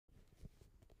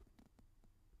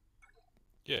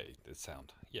Yay, the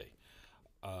sound. Yay.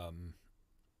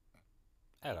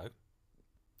 Hello.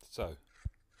 So, a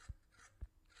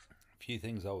few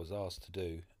things I was asked to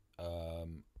do.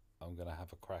 I'm going to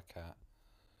have a crack at.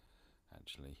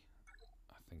 Actually,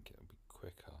 I think it'll be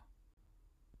quicker.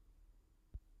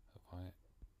 Have I?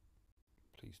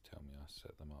 Please tell me I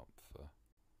set them up for.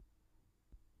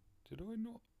 Did I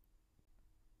not?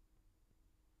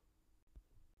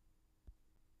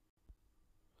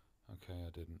 Okay, I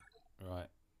didn't. Right.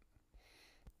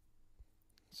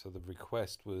 So the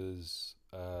request was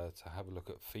to have a look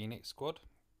at Phoenix Squad.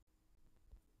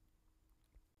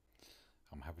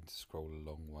 I'm having to scroll a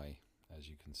long way, as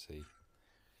you can see.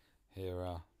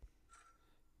 Hera,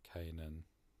 Kanan.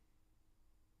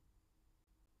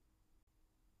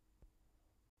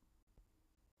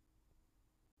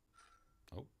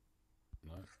 Oh,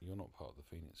 no, you're not part of the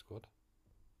Phoenix Squad.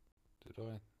 Did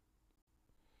I?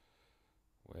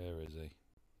 Where is he?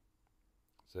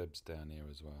 Zeb's down here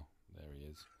as well. There he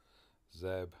is.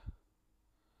 Zeb.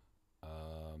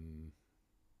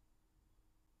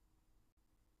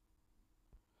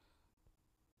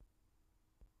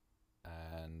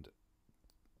 And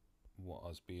what I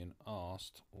was being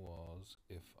asked was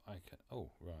if I can.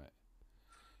 Oh, right.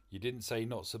 You didn't say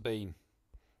not Sabine.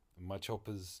 My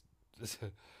chopper's.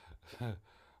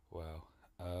 Wow.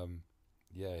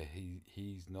 Yeah,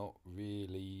 he's not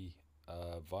really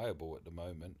viable at the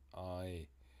moment.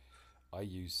 I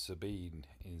use Sabine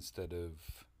instead of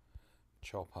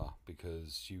Chopper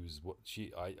because she was what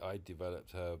I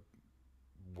developed her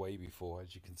way before,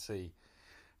 as you can see.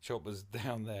 Chopper's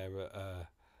down there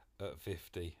at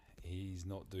 50. He's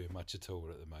not doing much at all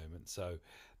at the moment. So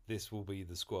this will be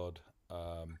the squad.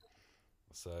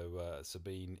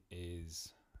 Sabine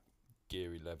is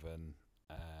gear 11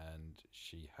 and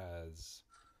she has,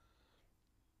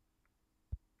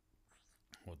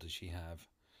 what does she have?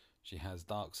 She has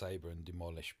Darksaber and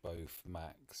Demolish both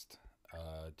maxed.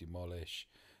 Demolish,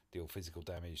 deal physical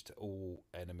damage to all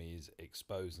enemies,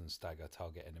 expose and stagger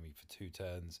target enemy for 2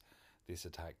 turns. This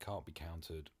attack can't be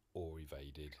countered or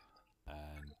evaded.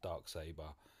 And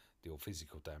Darksaber, deal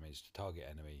physical damage to target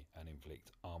enemy and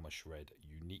inflict Armor Shred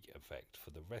unique effect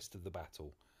for the rest of the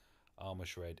battle. Armor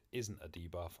Shred isn't a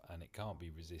debuff and it can't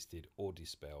be resisted or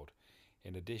dispelled.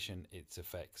 In addition, its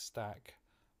effects stack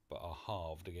but are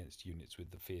halved against units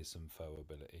with the Fearsome Foe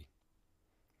ability.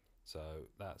 So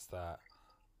that's that.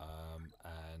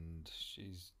 And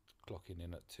she's clocking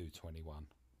in at 221.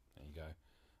 There you go.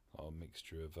 Got a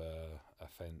mixture of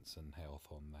offense and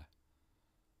health on there.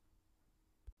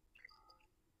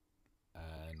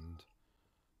 And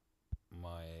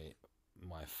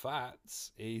my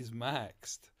fats is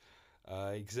maxed,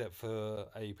 except for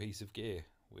a piece of gear,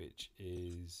 which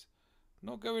is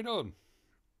not going on.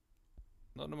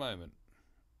 Not at the moment.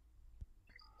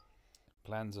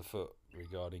 Plans afoot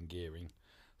regarding gearing.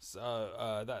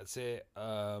 So that's it.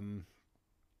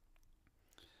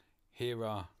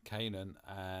 Hera, Kanan,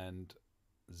 and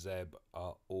Zeb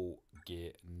are all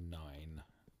gear 9.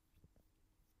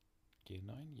 Gear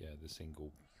 9? Yeah, the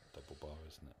single double bar,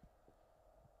 isn't it?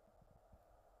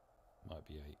 Might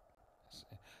be 8.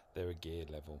 They're a gear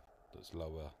level that's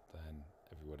lower than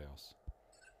everyone else.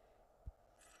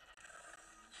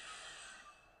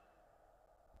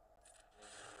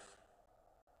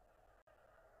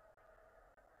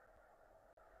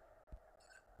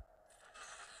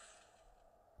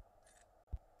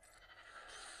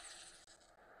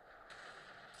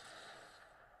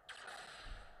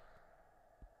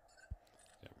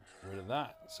 Get rid of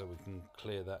that so we can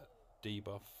clear that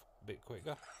debuff a bit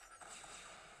quicker.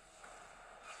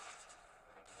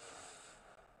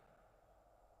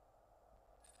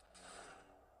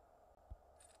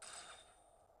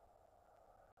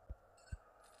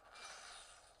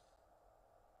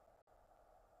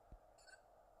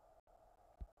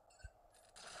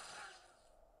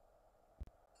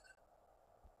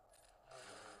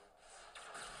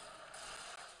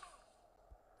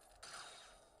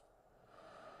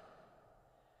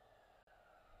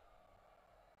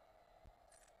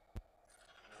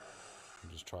 I'm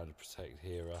just trying to protect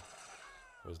Hera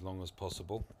for as long as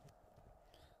possible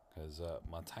because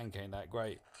my tank ain't that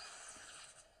great.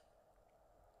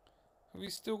 Have we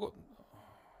still got...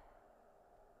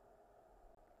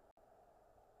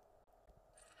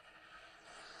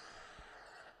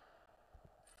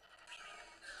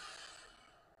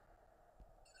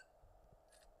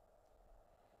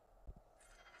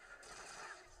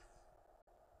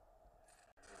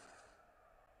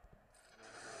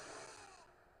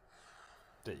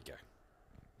 There you go.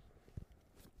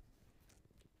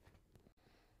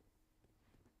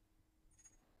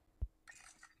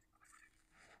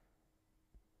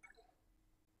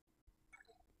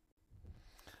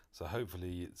 So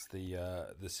hopefully it's the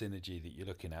synergy that you're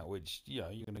looking at, which you're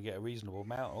going to get a reasonable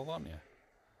amount of, aren't you?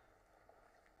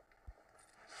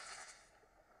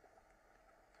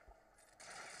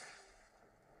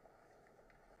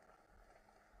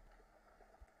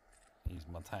 He's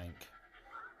my tank.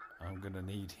 I'm gonna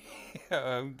need.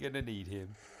 I'm gonna need him.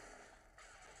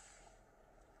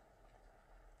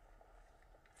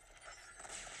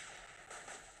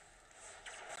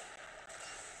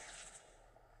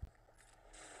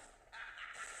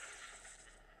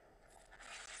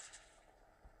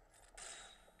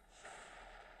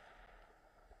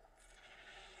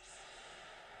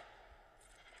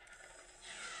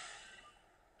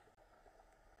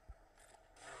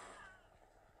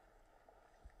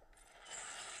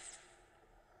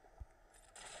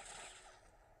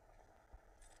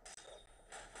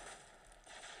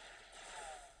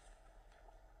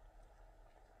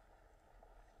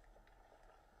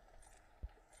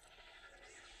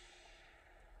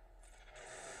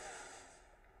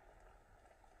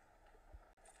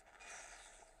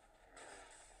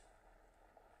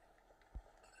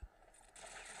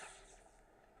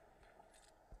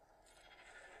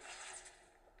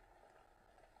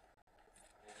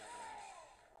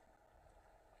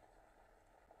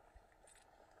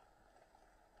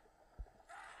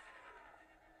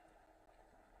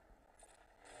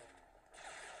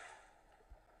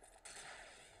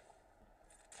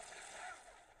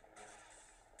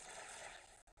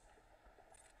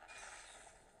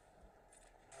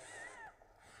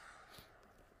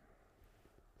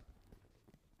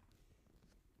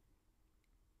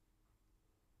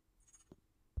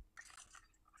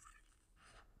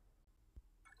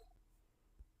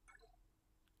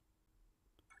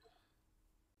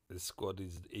 The squad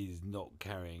is not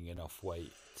carrying enough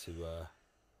weight to.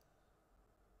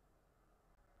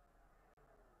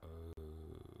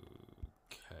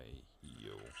 Okay,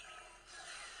 you're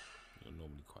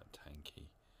normally quite tanky,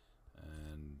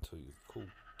 and to cool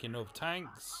kin of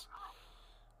tanks,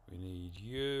 we need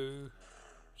you.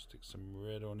 Stick some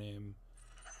red on him.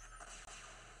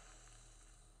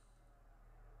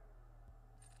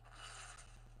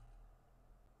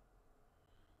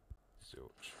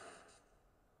 Zilch.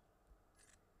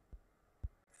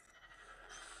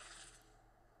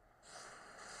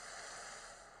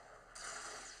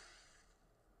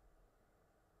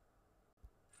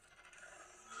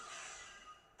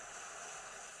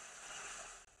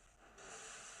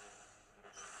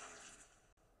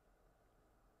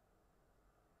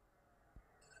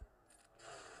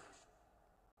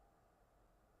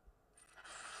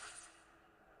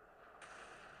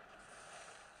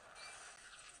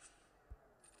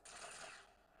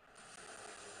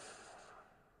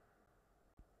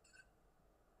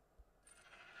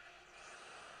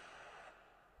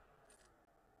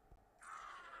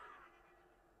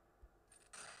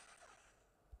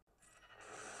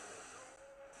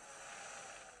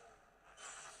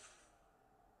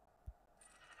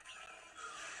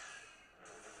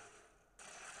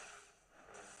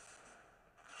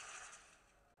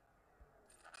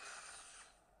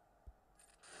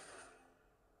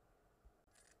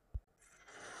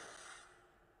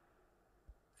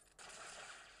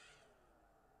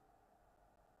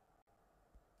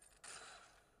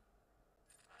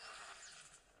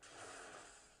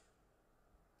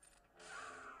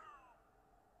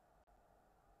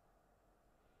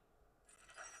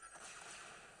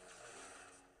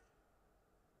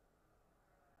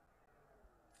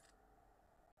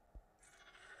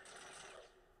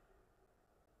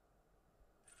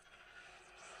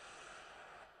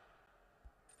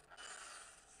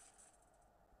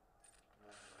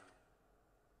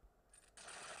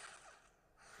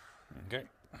 Okay.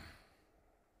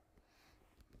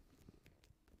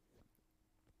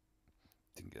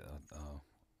 Didn't get that. Oh,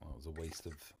 well, it was a waste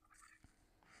of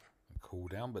a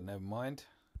cooldown, but never mind.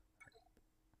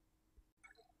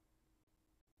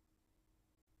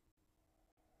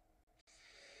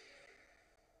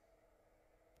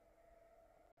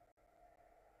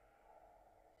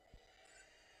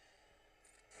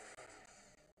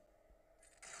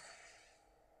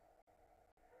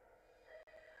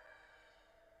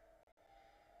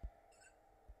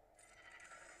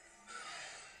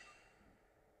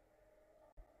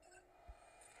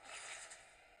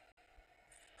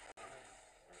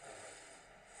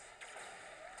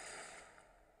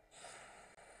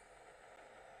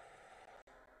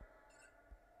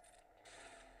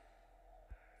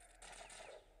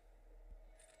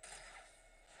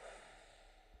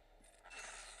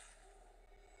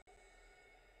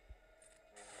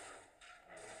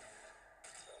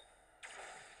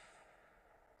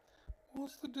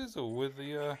 What's the dizzle with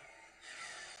the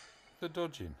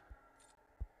dodging?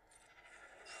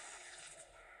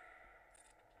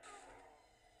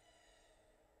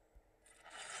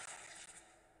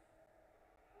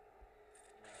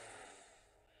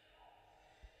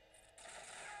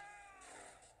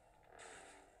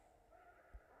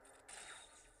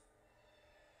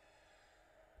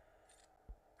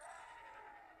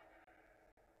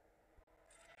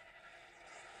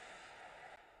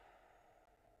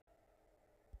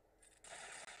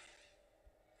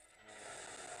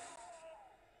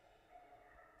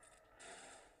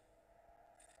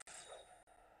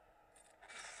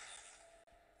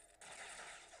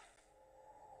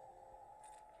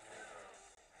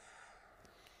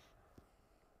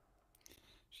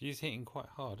 She's hitting quite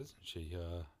hard, isn't she,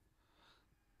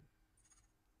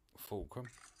 Fulcrum?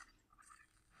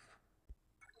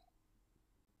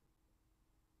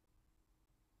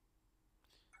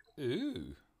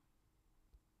 Ooh.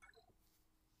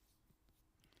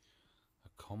 A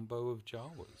combo of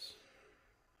Jawas.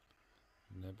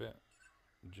 Nibbit,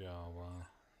 Jawa,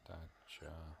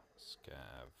 Dacha,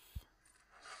 Scav.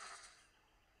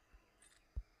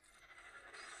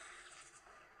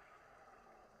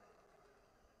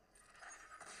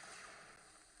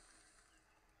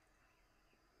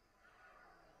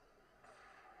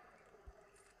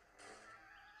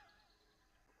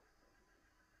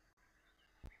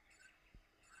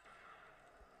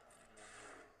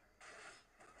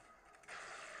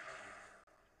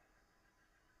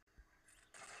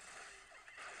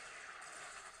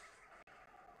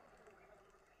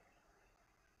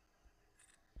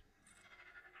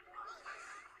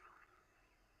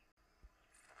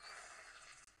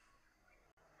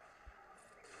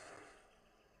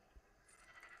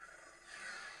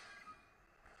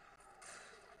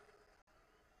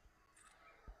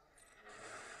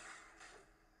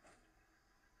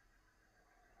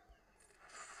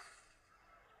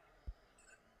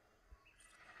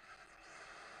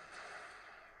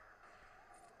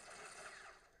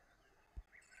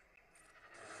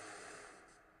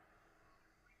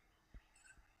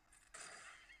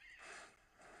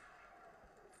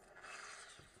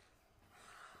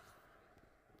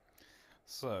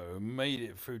 So, made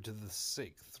it through to the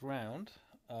 6th round.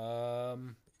 Ooh.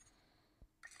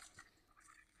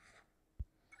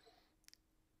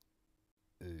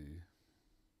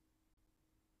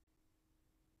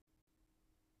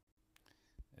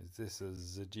 Is this a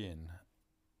Zijin?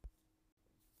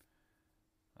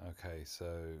 Okay,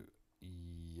 so,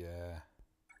 yeah.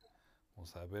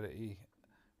 What's that ability?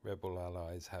 Rebel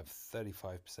allies have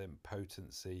 35%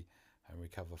 potency and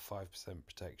recover 5%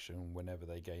 protection whenever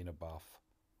they gain a buff.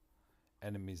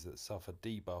 Enemies that suffer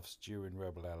debuffs during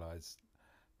Rebel allies'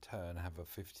 turn have a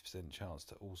 50% chance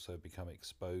to also become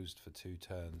exposed for 2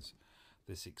 turns.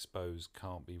 This expose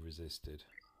can't be resisted.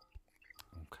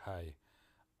 Okay.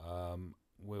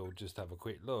 We'll just have a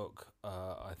quick look.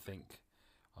 I think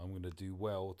I'm going to do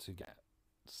well to get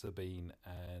Sabine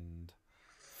and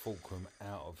Fulcrum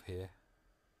out of here.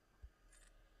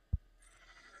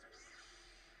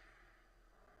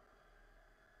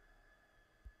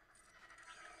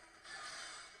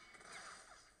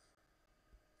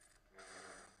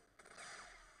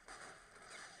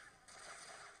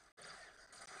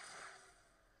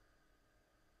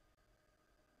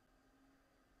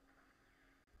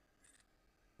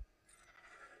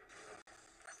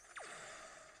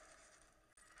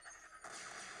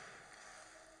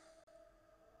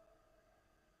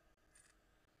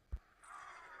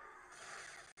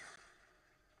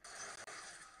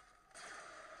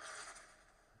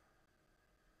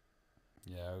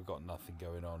 Yeah, I've got nothing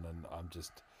going on, and I'm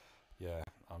just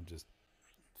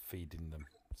feeding them.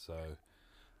 So,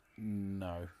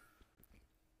 no.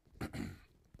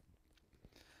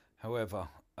 However,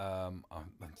 I'm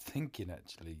thinking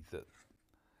actually that.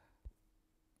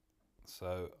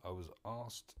 So I was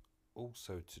asked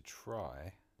also to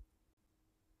try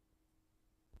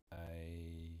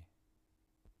a.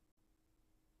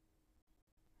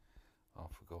 I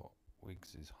forgot.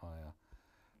 Wiggs is higher.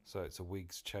 So it's a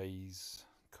Wiggs Chaze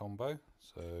combo.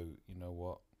 So you know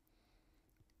what?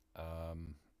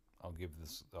 I'll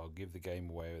give the game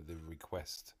away at the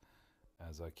request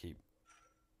as I keep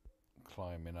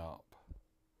climbing up.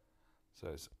 So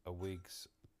it's a Wiggs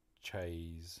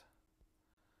Chaze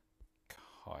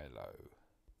Kylo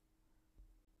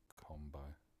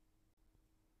combo.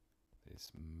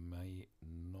 This may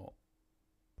not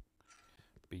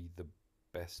be the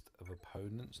best of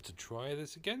opponents to try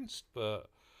this against, but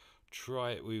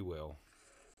try it we will.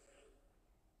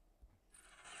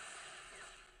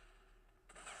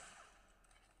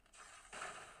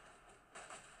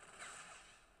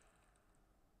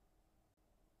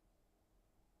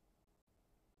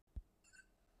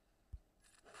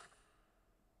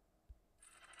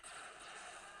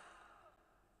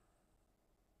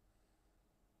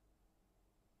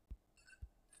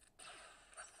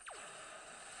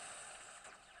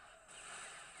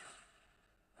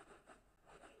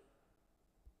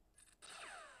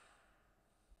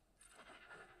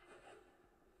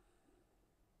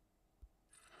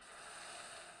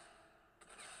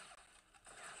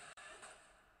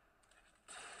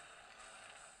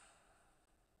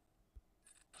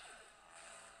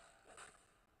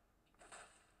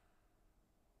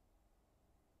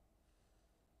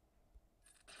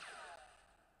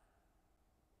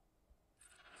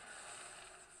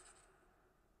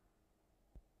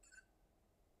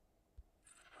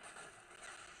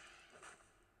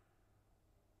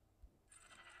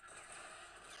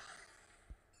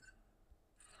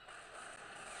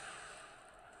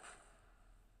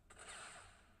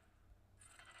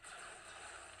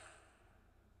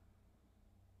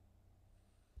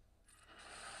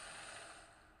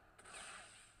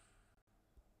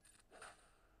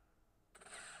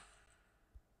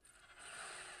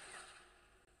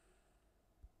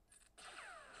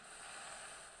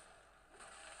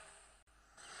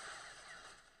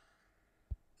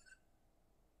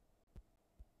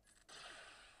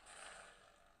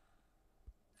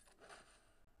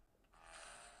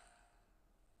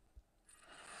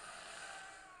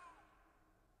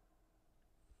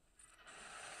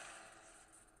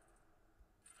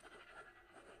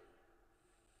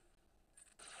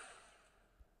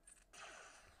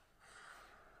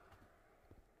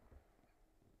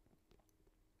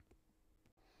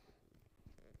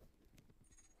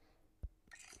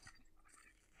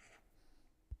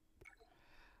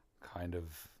 kind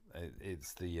of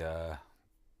it's the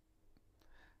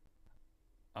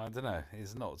I don't know.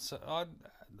 It's not. So,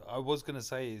 I was going to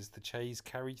say it's the Chaze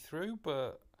carry through,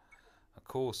 but of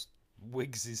course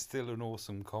Wiggs is still an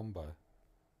awesome combo.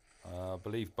 I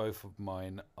believe both of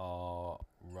mine are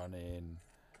running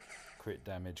crit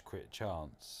damage, crit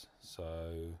chance.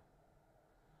 So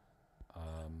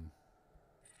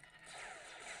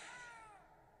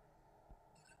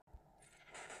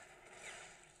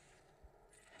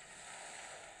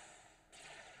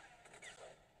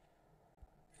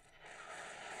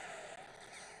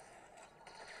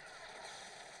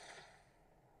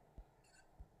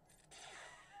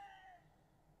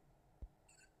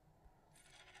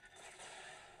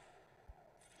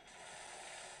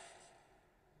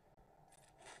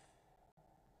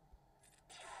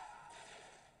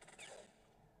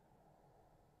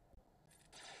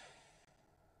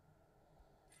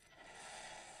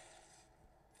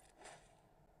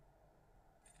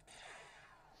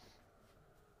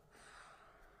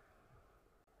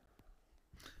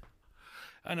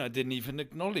and I didn't even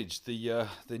acknowledge the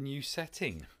new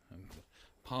setting,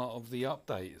 part of the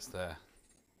updates there.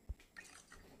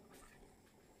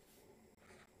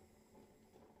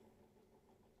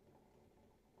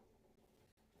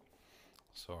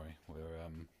 Sorry, we're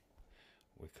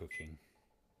cooking.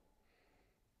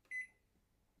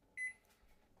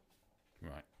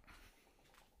 Right.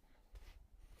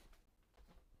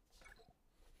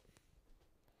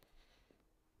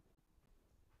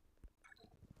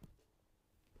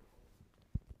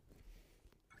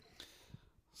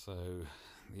 So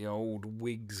the old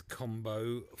Wiggs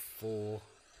combo for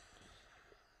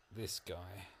this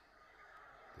guy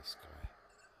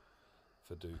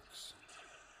for Dukes.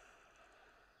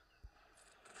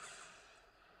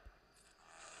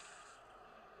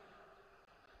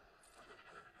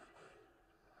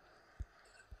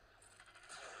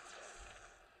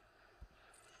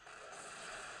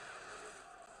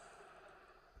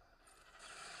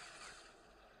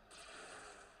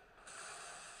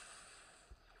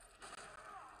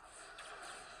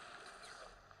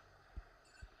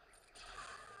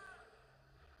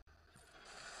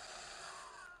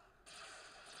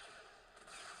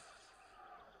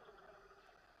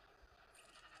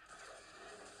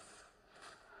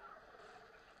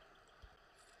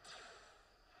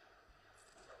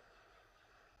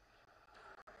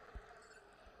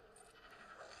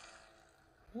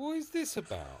 What is this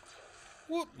about?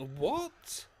 What?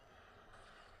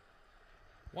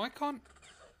 Why can't...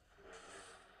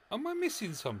 Am I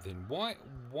missing something? Why?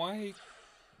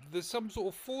 There's some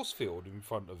sort of force field in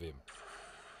front of him.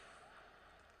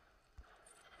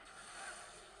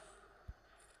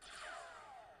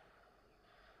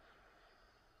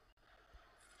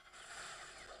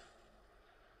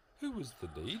 Who was the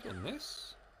lead on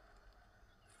this?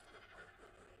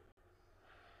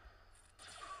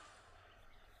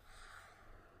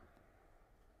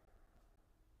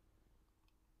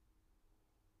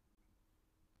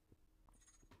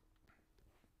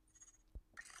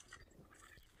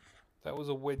 That was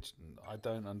a wedge. I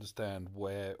don't understand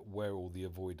where all the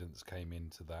avoidance came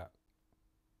into that.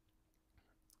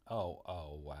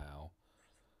 Oh wow.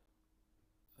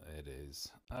 It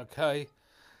is. Okay.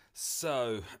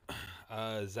 So,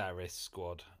 Zaris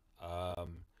squad.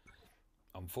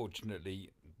 Unfortunately,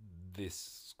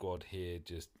 this squad here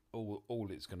just all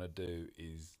it's gonna do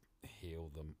is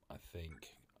heal them. I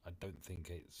think. I don't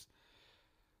think it's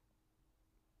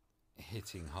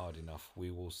hitting hard enough.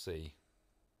 We will see.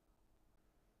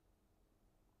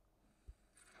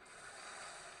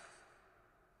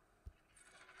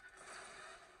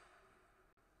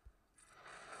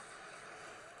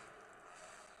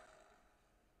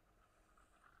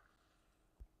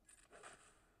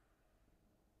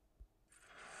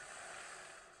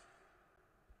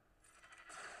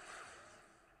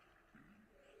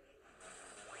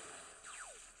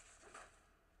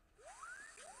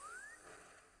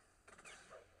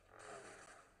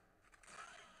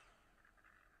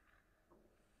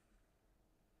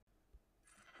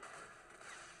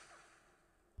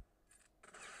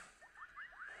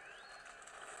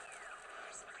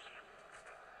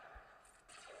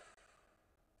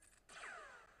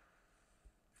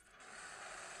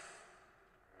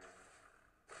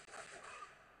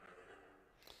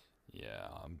 Yeah,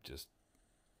 I'm just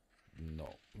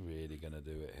not really going to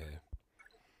do it here.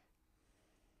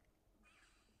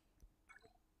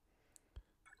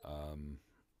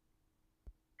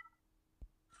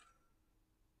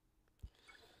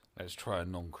 Let's try a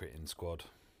non-critting squad.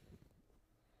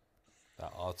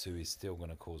 That R2 is still going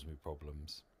to cause me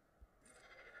problems.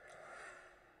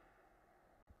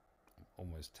 I'm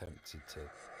almost tempted to...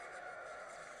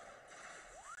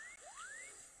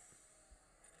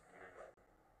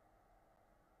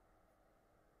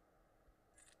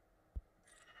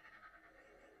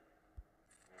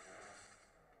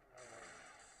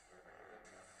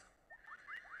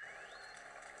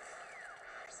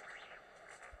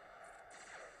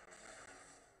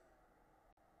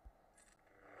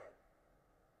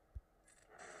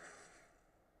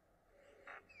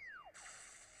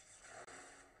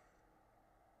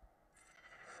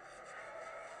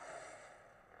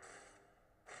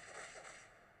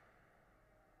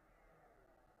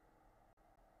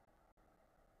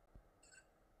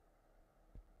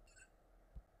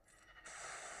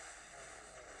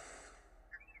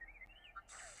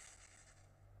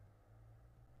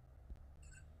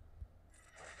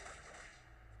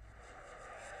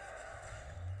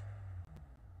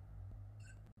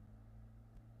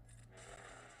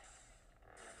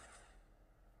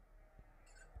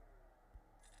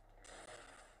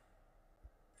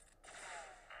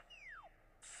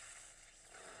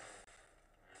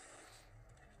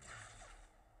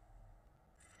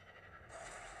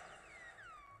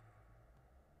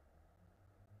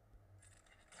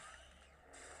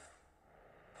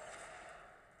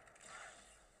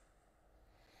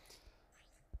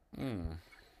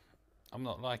 I'm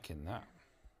not liking that.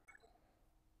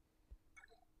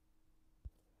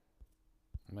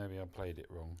 Maybe I played it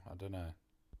wrong. I don't know.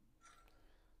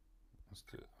 Let's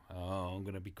do it. Oh, I'm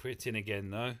going to be critting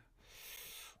again, though.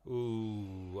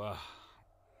 Ooh.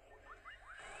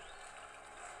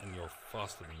 And you're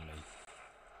faster than me.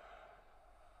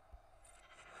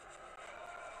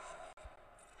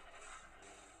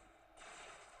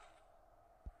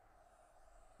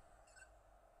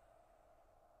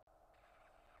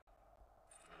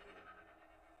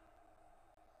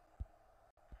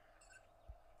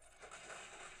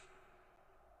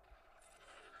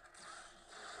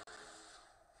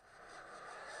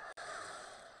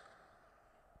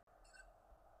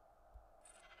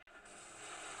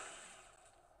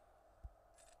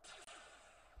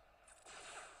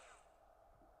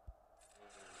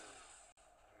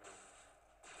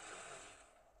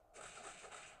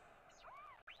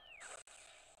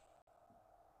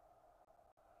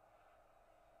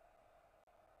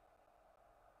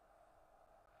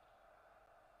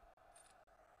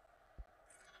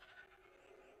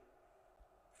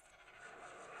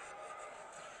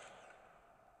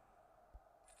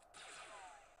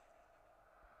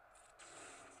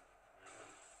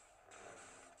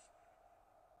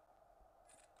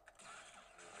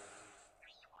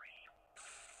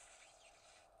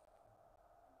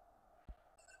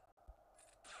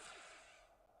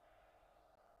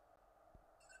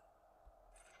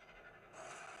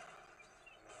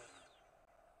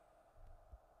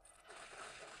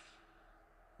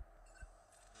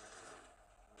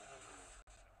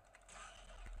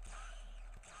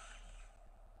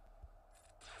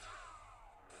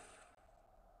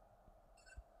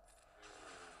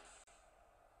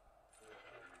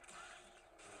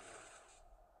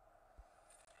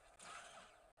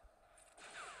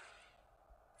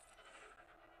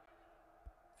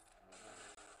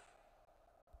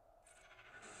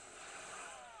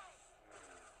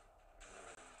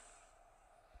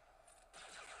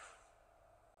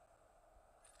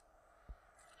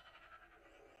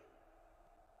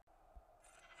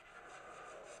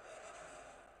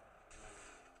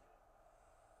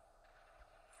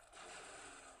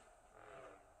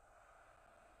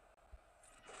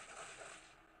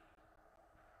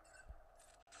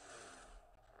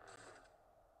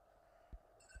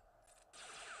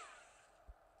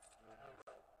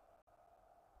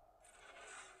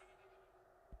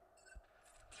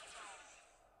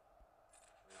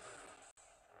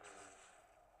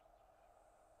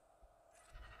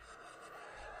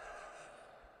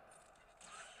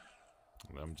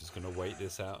 I'm just going to wait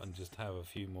this out and just have a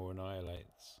few more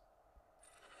annihilates.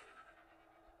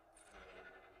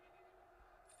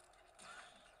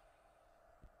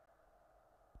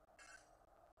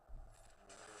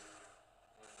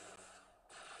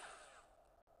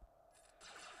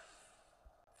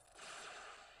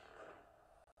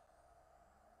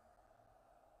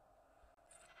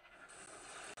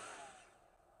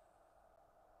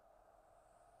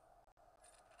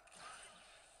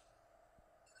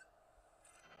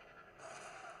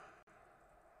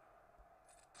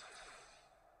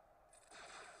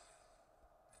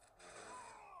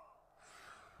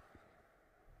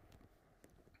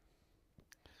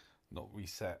 Not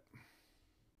reset.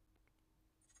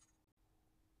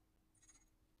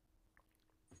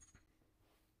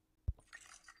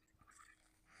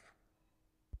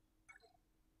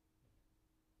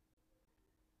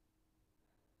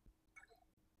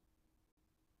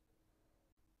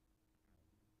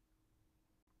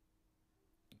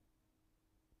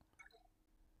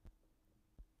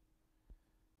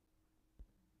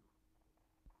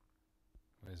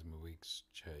 Where's my Wiggs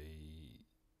Chaze?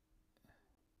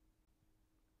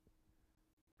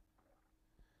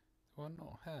 Do I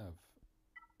not have?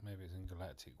 Maybe it's in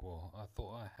Galactic War. I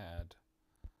thought I had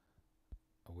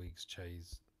a Wiggs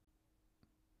Chaze.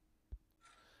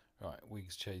 Right,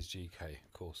 Wiggs Chaze GK.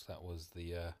 Of course, that was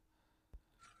the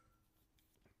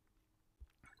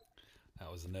that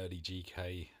was an early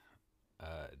GK.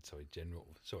 Sorry, General.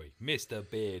 Sorry, Mr.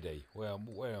 Beardy. Well,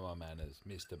 where are my manners,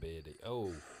 Mr. Beardy?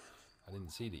 Oh, I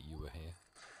didn't see that you were here.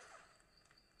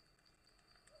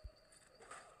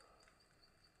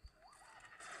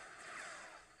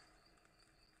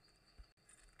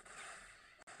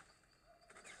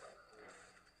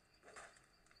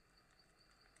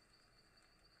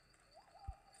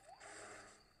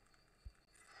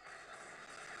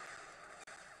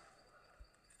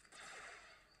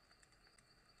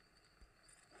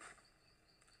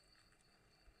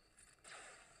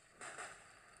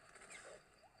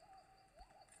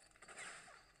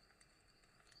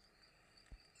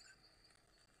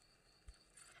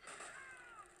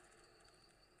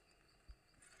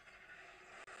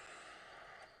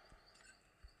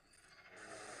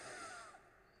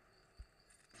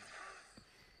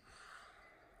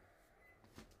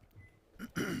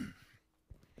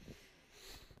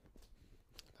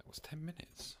 10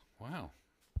 minutes. Wow.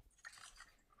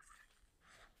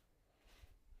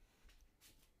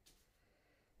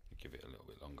 Give it a little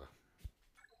bit longer.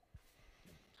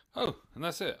 Oh, and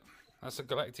that's it. That's a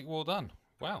Galactic War done.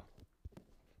 Wow.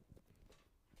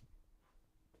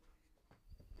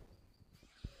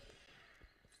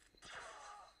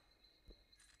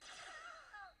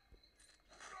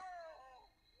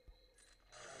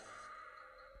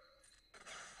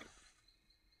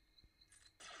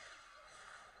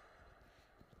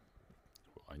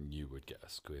 I knew we'd get a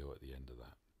squeal at the end of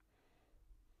that.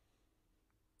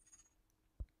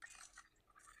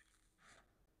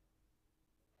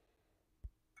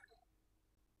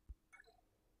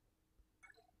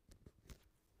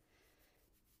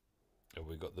 Have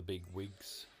we got the big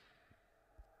Wiggs?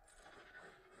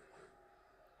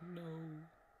 No.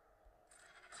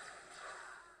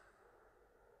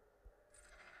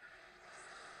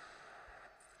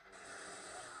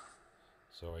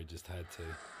 Sorry, just had to.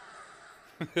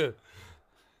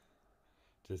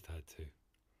 Just had to.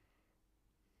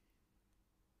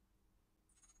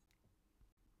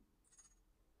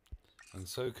 And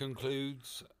so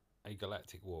concludes a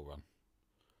Galactic War run.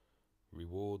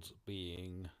 Rewards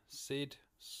being Sid,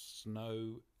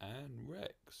 Snow and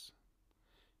Rex.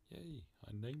 Yay,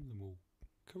 I named them all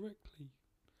correctly.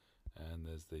 And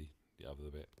there's the other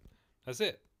bit. That's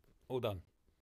it. All done.